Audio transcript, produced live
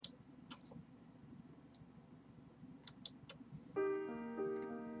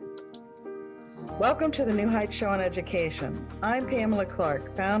Welcome to the New Heights Show on Education. I'm Pamela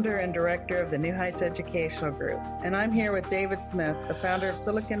Clark, founder and director of the New Heights Educational Group, and I'm here with David Smith, the founder of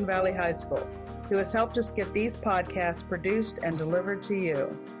Silicon Valley High School, who has helped us get these podcasts produced and delivered to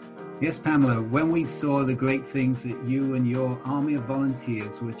you. Yes, Pamela, when we saw the great things that you and your army of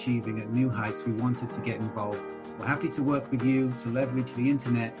volunteers were achieving at New Heights, we wanted to get involved. We're happy to work with you to leverage the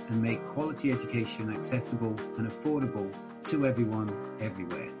internet and make quality education accessible and affordable to everyone,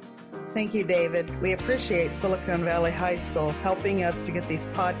 everywhere. Thank you, David. We appreciate Silicon Valley High School helping us to get these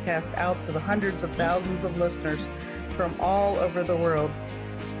podcasts out to the hundreds of thousands of listeners from all over the world.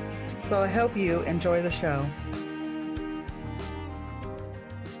 So I hope you enjoy the show.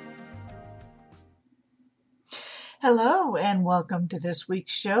 Hello, and welcome to this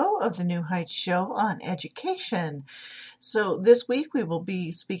week's show of the New Heights Show on Education. So this week we will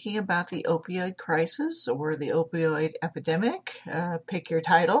be speaking about the opioid crisis or the opioid epidemic, pick your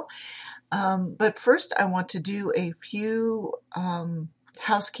title. But first I want to do a few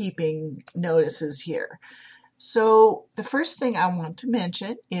housekeeping notices here. So the first thing I want to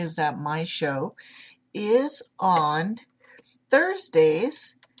mention is that my show is on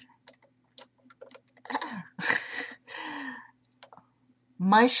Thursdays.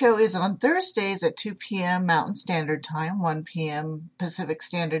 My show is on Thursdays at 2 p.m. Mountain Standard Time, 1 p.m. Pacific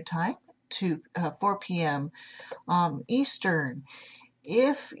Standard Time, 4 p.m. Eastern.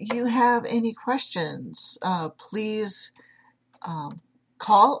 If you have any questions, please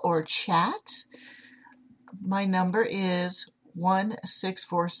call or chat. My number is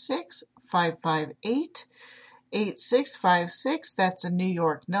 1-646-558-8656. That's a New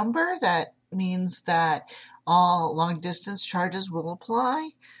York number. That means that all long-distance charges will apply.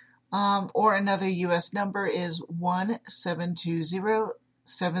 Or another U.S. number is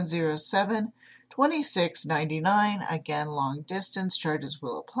 1-720-707-2699. Again, long-distance charges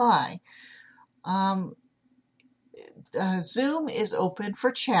will apply. Zoom is open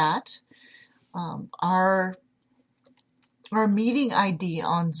for chat. Our meeting ID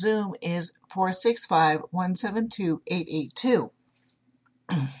on Zoom is 465-172-882.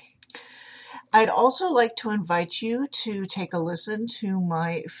 I'd also like to invite you to take a listen to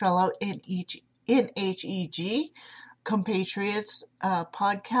my fellow NHEG compatriots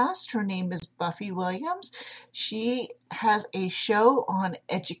podcast. Her name is Buffy Williams. She has a show on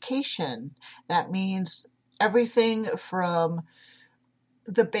education. That means everything from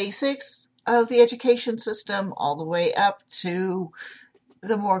the basics of the education system all the way up to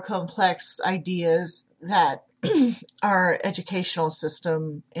the more complex ideas that our educational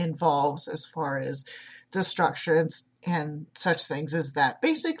system involves as far as the structure and such things as that.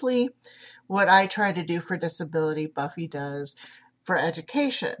 Basically, what I try to do for disability, Buffy does for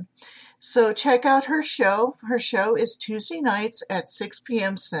education. So check out her show. Her show is Tuesday nights at 6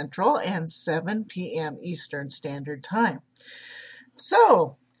 p.m. Central and 7 p.m. Eastern Standard Time.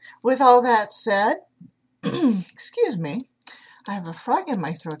 So, with all that said, excuse me, I have a frog in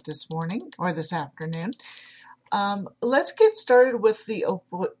my throat this morning or this afternoon. Let's get started with the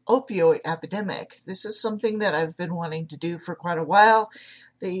opioid epidemic. This is something that I've been wanting to do for quite a while.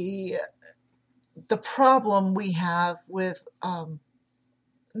 The problem we have with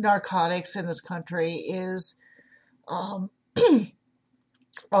narcotics in this country is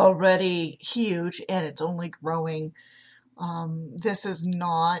already huge, and it's only growing. This is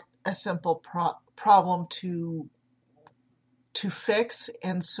not a simple problem to fix,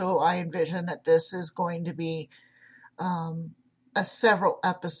 and so I envision that this is going to be a several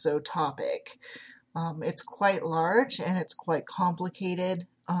episode topic. It's quite large and it's quite complicated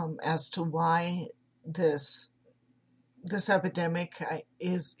as to why this epidemic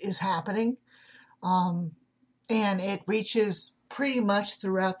is happening, and it reaches pretty much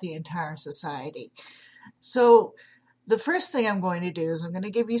throughout the entire society. So the first thing I'm going to do is I'm going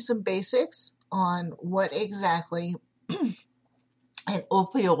to give you some basics on what exactly an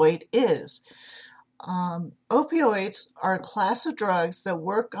opioid is. Opioids are a class of drugs that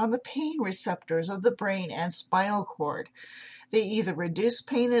work on the pain receptors of the brain and spinal cord. They either reduce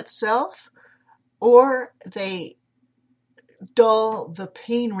pain itself or they dull the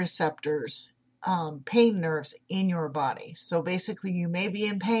pain receptors, pain nerves in your body. So basically you may be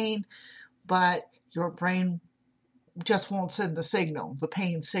in pain, but your brain just won't send the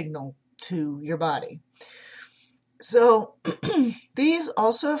pain signal to your body. So these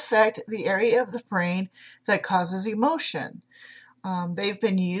also affect the area of the brain that causes emotion. They've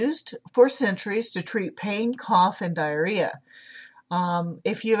been used for centuries to treat pain, cough, and diarrhea.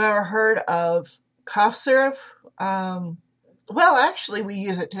 If you've ever heard of cough syrup, well, actually, we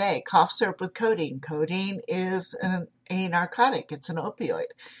use it today. Cough syrup with codeine. Codeine is a narcotic. It's an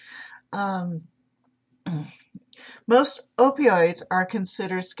opioid. Most opioids are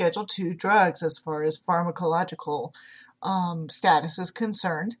considered Schedule II drugs as far as pharmacological status is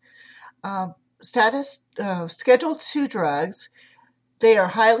concerned. Schedule II drugs, they are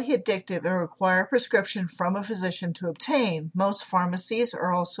highly addictive and require a prescription from a physician to obtain. Most pharmacies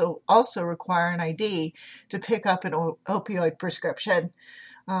are also require an ID to pick up an opioid prescription.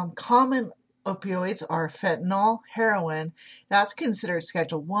 Common opioids are fentanyl, heroin. That's considered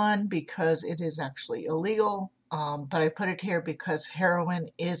Schedule I because it is actually illegal. But I put it here because heroin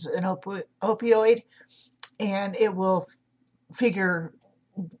is an opioid, and it will figure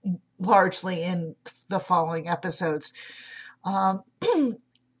largely in the following episodes.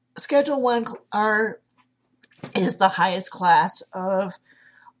 Schedule I is the highest class of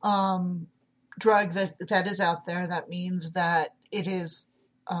drug that is out there. That means that it is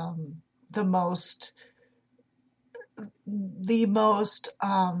the most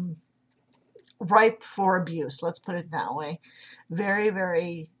ripe for abuse. Let's put it that way. Very,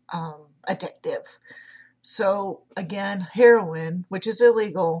 very addictive. So again, heroin, which is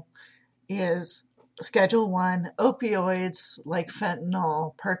illegal, is Schedule I. Opioids like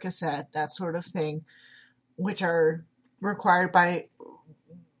fentanyl, Percocet, that sort of thing, which are required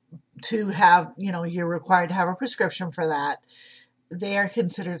you're required to have a prescription for that. They are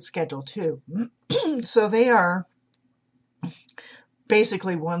considered Schedule II. So they are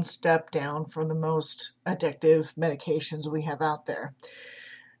basically one step down from the most addictive medications we have out there.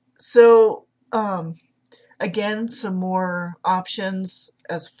 So, again, some more options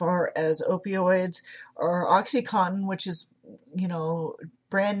as far as opioids are OxyContin, which is,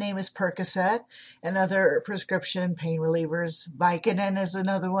 brand name is Percocet, and other prescription pain relievers. Vicodin is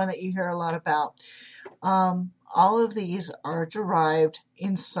another one that you hear a lot about. All of these are derived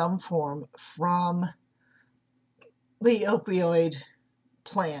in some form from the opioid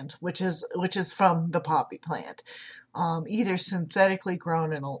plant, which is from the poppy plant. Either synthetically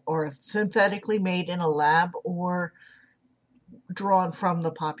grown or synthetically made in a lab or drawn from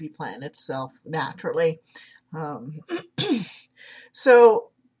the poppy plant itself naturally.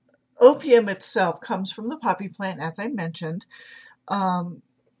 So opium itself comes from the poppy plant, as I mentioned, and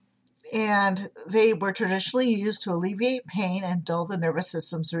they were traditionally used to alleviate pain and dull the nervous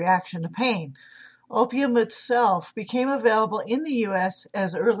system's reaction to pain. Opium itself became available in the U.S.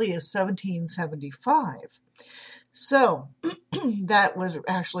 as early as 1775. So that was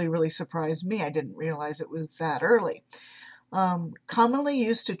actually really surprised me. I didn't realize it was that early. Commonly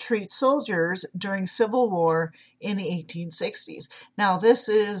used to treat soldiers during Civil War in the 1860s. Now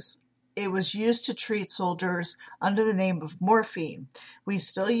it was used to treat soldiers under the name of morphine. We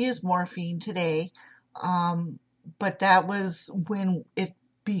still use morphine today, but that was when it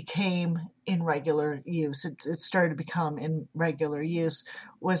became in regular use. It started to become in regular use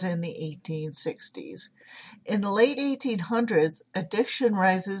was in the 1860s. In the late 1800s, addiction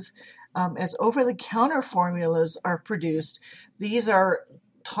rises as over-the-counter formulas are produced. These are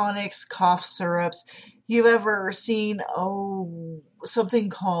tonics, cough syrups. You've ever seen something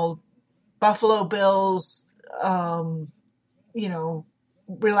called Buffalo Bill's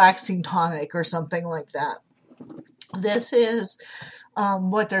relaxing tonic or something like that. This is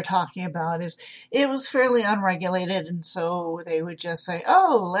what they're talking about. Is it was fairly unregulated, and so they would just say,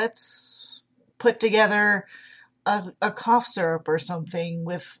 let's put together a cough syrup or something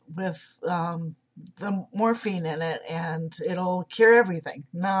with the morphine in it, and it'll cure everything.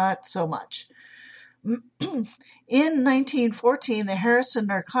 Not so much. In 1914, the Harrison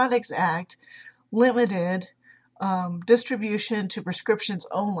Narcotics Act limited distribution to prescriptions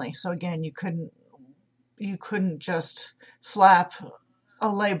only. So again, you couldn't just slap a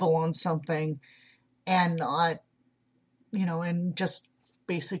label on something and not, and just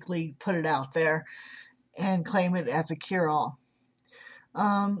basically put it out there and claim it as a cure-all.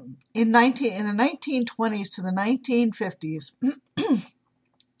 In the 1920s to the 1950s,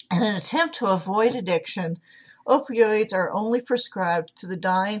 in an attempt to avoid addiction, opioids are only prescribed to the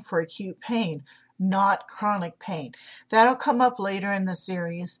dying for acute pain, not chronic pain. That'll come up later in the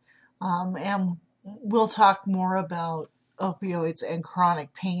series, and we'll talk more about opioids and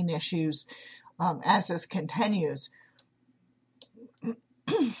chronic pain issues as this continues.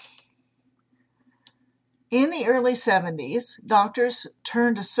 In the early 70s, doctors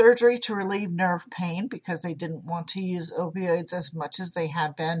turned to surgery to relieve nerve pain because they didn't want to use opioids as much as they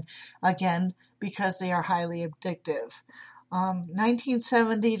had been, again, because they are highly addictive.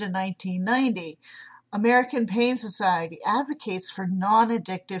 1970 to 1990, American Pain Society advocates for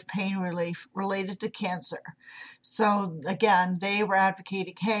non-addictive pain relief related to cancer. So again, they were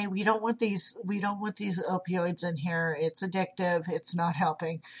advocating, hey, we don't want these opioids in here. It's addictive. It's not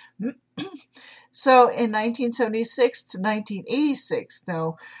helping. So in 1976 to 1986,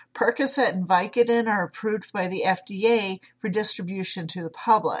 though, Percocet and Vicodin are approved by the FDA for distribution to the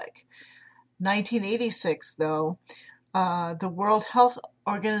public. 1986, though, the World Health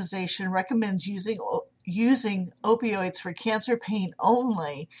Organization recommends using opioids for cancer pain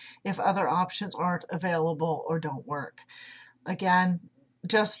only if other options aren't available or don't work. Again,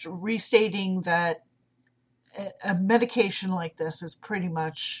 just restating that a medication like this is pretty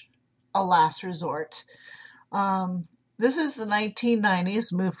much a last resort. This is the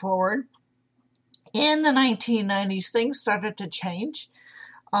 1990s, move forward. In the 1990s, things started to change.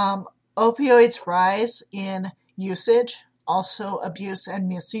 Opioids rise in usage, also abuse and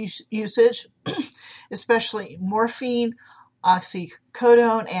misusage, especially morphine,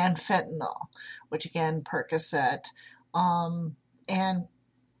 oxycodone, and fentanyl, which again, Percocet. And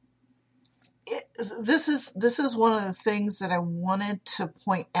this is one of the things that I wanted to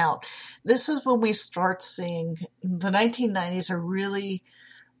point out. This is when we start seeing, the 1990s are really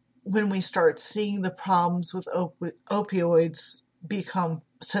when we start seeing the problems with opioids become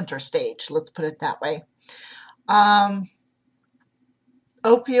center stage, let's put it that way.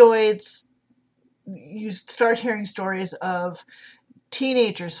 Opioids, you start hearing stories of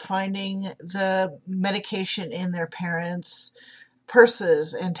teenagers finding the medication in their parents'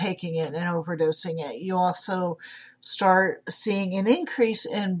 purses and taking it and overdosing it. You also start seeing an increase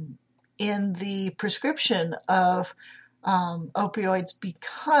in the prescription of opioids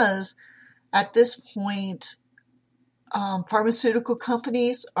because at this point, pharmaceutical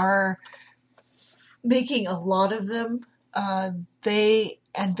companies are making a lot of them. They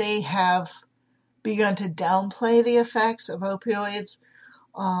have begun to downplay the effects of opioids,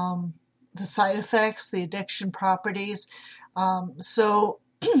 the side effects, the addiction properties. So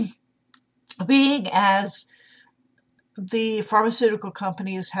being as the pharmaceutical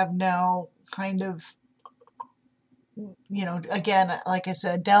companies have now kind of, again, like I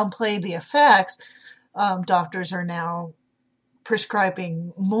said, downplayed the effects, doctors are now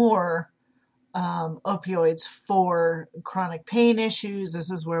prescribing more opioids for chronic pain issues.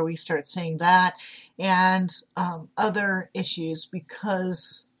 This is where we start seeing that, and other issues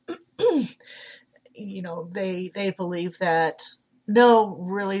because they believe that no,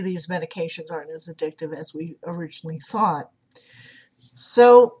 really these medications aren't as addictive as we originally thought.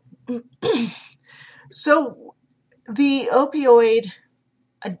 So the opioid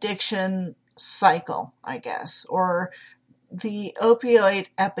addiction cycle, I guess, or the opioid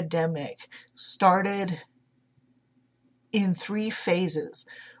epidemic started in 3 phases,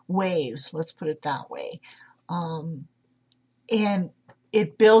 waves, let's put it that way. And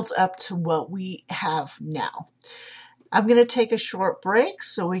it builds up to what we have now. I'm going to take a short break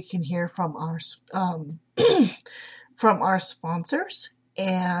so we can hear from our from our sponsors,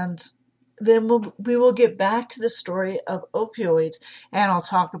 and then we will get back to the story of opioids, and I'll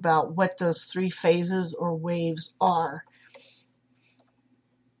talk about what those 3 phases or waves are.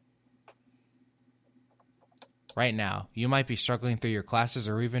 Right now, you might be struggling through your classes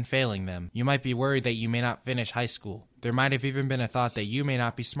or even failing them. You might be worried that you may not finish high school. There might have even been a thought that you may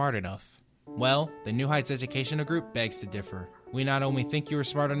not be smart enough. Well, the New Heights Educational Group begs to differ. We not only think you are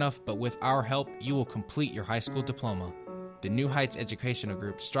smart enough, but with our help, you will complete your high school diploma. The New Heights Educational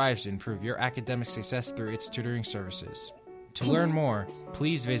Group strives to improve your academic success through its tutoring services. To learn more,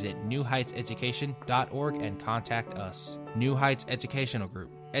 please visit newheightseducation.org and contact us. New Heights Educational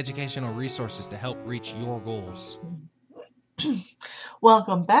Group, educational resources to help reach your goals.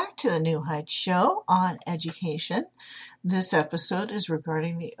 Welcome back to the New Heights Show on education. This episode is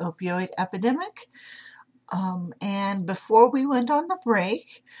regarding the opioid epidemic. And before we went on the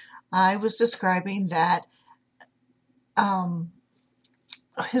break, I was describing that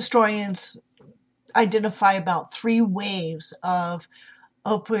historians identify about 3 waves of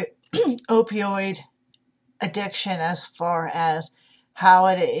opioid addiction as far as how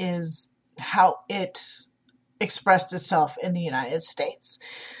it's expressed itself in the United States.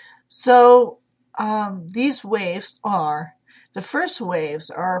 So these waves are, the first waves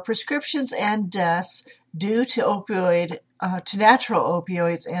are prescriptions and deaths due to natural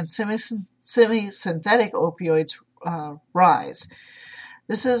opioids and semi-synthetic opioids rise.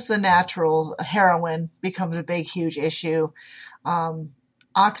 This is the natural. Heroin becomes a big, huge issue.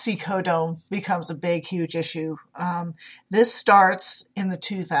 Oxycodone becomes a big, huge issue. This starts in the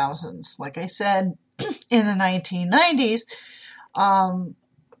 2000s. Like I said, in the 1990s,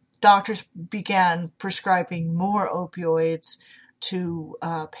 doctors began prescribing more opioids to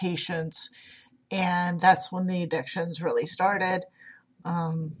patients, and that's when the addictions really started.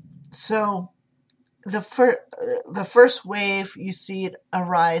 So the first wave, you see a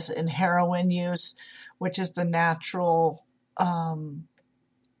rise in heroin use, which is the natural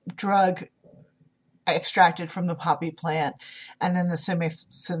drug extracted from the poppy plant, and then the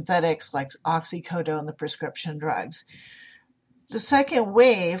semi-synthetics like oxycodone, the prescription drugs. The second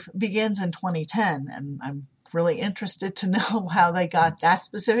wave begins in 2010, and I'm really interested to know how they got that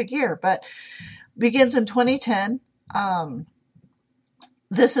specific year, but begins in 2010.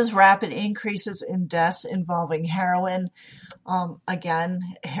 This is rapid increases in deaths involving heroin.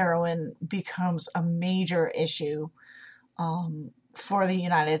 Again, heroin becomes a major issue for the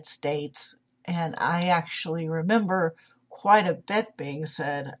United States. And I actually remember quite a bit being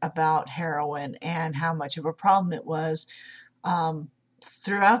said about heroin and how much of a problem it was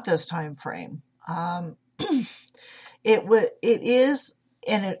throughout this time frame. It was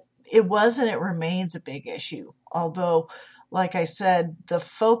and it remains a big issue. Although, like I said, the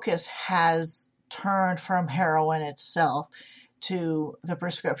focus has turned from heroin itself to the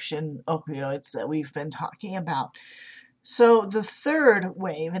prescription opioids that we've been talking about. So the third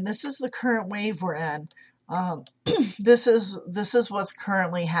wave, and this is the current wave we're in, this is what's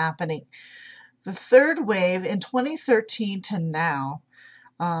currently happening. The third wave in 2013 to now,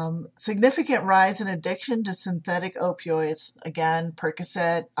 significant rise in addiction to synthetic opioids. Again,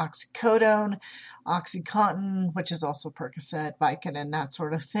 Percocet, oxycodone, OxyContin, which is also Percocet, Vicodin, that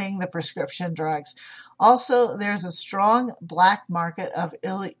sort of thing, the prescription drugs. Also, there's a strong black market of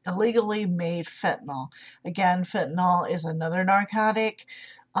illegally made fentanyl. Again, fentanyl is another narcotic.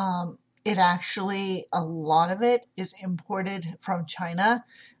 It actually, a lot of it is imported from China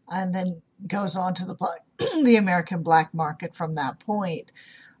and then goes on to the American black market from that point.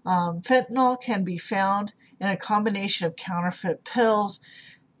 Fentanyl can be found in a combination of counterfeit pills,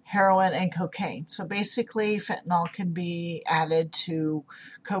 heroin, and cocaine. So basically, fentanyl can be added to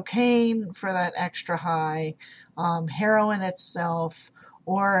cocaine for that extra high, heroin itself,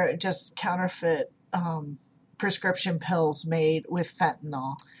 or just counterfeit prescription pills made with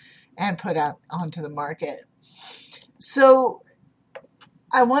fentanyl and put out onto the market. So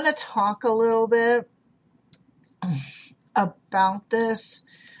I want to talk a little bit about this.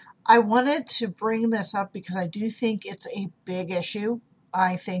 I wanted to bring this up because I do think it's a big issue.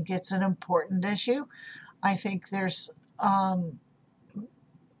 I think it's an important issue. I think there's,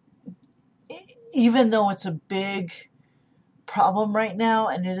 even though it's a big problem right now,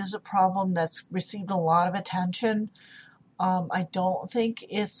 and it is a problem that's received a lot of attention, I don't think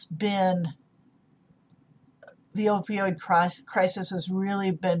it's been, the opioid crisis has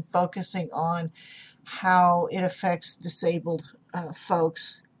really been focusing on how it affects disabled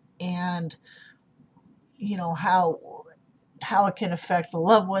folks, and how it can affect the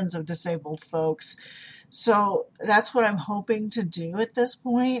loved ones of disabled folks. So that's what I'm hoping to do at this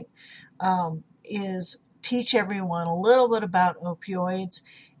point, is teach everyone a little bit about opioids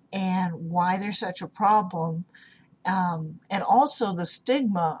and why they're such a problem, and also the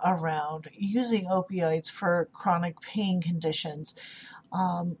stigma around using opioids for chronic pain conditions.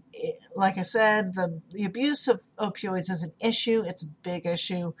 Like I said, the abuse of opioids is an issue. It's a big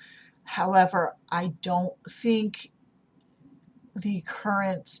issue. However, I don't think the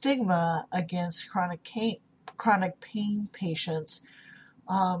current stigma against chronic pain patients,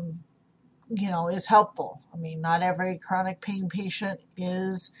 is helpful. I mean, not every chronic pain patient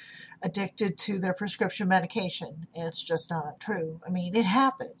is addicted to their prescription medication. It's just not true. I mean, it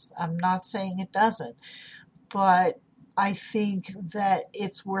happens. I'm not saying it doesn't, but I think that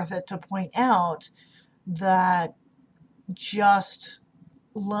it's worth it to point out that just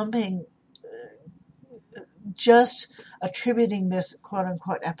attributing this quote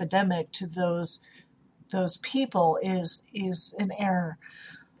unquote epidemic to those people is an error.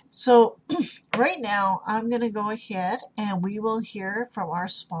 So right now I'm going to go ahead and we will hear from our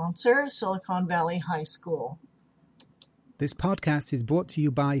sponsor, Silicon Valley High School. This podcast is brought to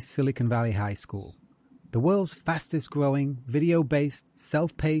you by Silicon Valley High School, the world's fastest growing, video-based,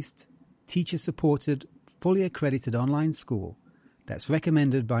 self-paced, teacher-supported, fully accredited online school that's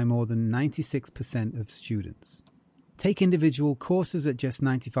recommended by more than 96% of students. Take individual courses at just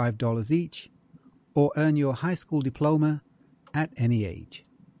 $95 each, or earn your high school diploma at any age.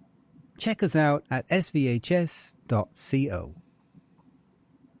 Check us out at svhs.co.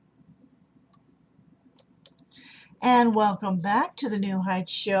 And welcome back to the New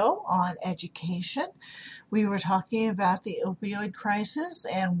Heights Show on education. We were talking about the opioid crisis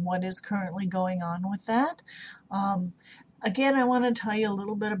and what is currently going on with that. Again, I want to tell you a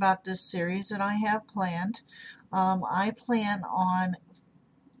little bit about this series that I have planned. I plan on,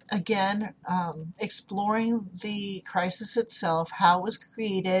 again, exploring the crisis itself, how it was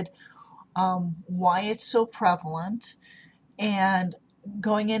created, why it's so prevalent, and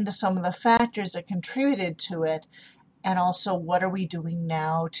going into some of the factors that contributed to it, and also what are we doing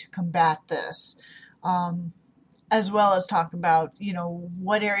now to combat this, as well as talk about,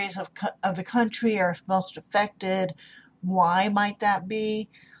 what areas of the country are most affected, why might that be,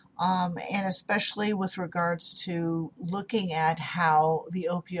 and especially with regards to looking at how the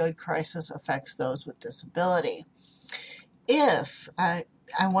opioid crisis affects those with disability.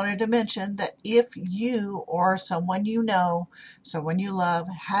 I wanted to mention that if you or someone you know, someone you love,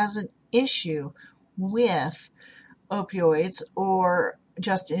 has an issue with opioids or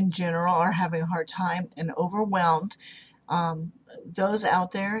just in general are having a hard time and overwhelmed, those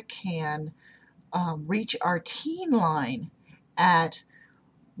out there can reach our teen line at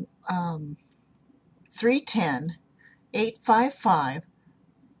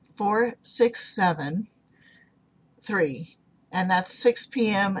 310-855-4673, and that's 6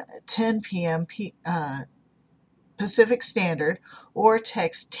 p.m., 10 p.m. Pacific Standard, or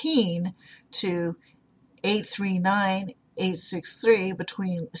text TEEN to 839-863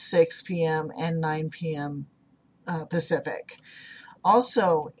 between 6 p.m. and 9 p.m. Pacific.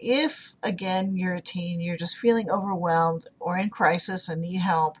 Also, if, again, you're a teen, you're just feeling overwhelmed or in crisis and need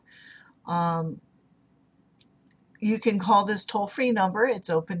help, you can call this toll-free number. It's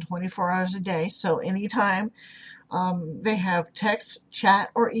open 24 hours a day, so anytime. They have text,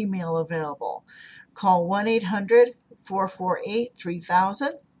 chat, or email available. Call 1-800-448-3000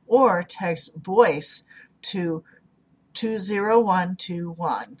 or text VOICE to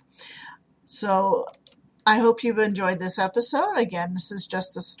 20121. So I hope you've enjoyed this episode. Again, this is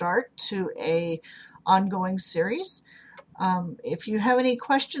just the start to a ongoing series. If you have any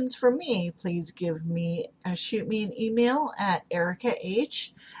questions for me, please shoot me an email at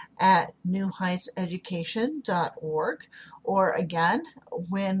erikah@newheightseducation.org. Or again,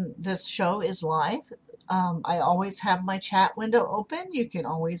 when this show is live, I always have my chat window open. You can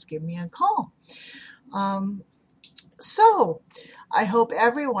always give me a call. So I hope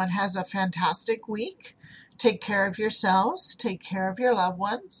everyone has a fantastic week. Take care of yourselves, take care of your loved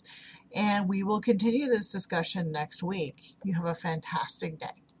ones, and we will continue this discussion next week. You have a fantastic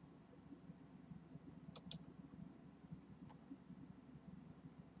day.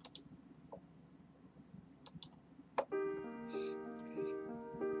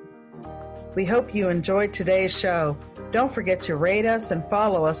 We hope you enjoyed today's show. Don't forget to rate us and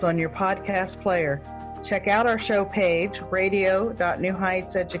follow us on your podcast player. Check out our show page,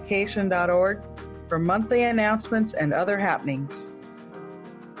 radio.newheightseducation.org, for monthly announcements and other happenings.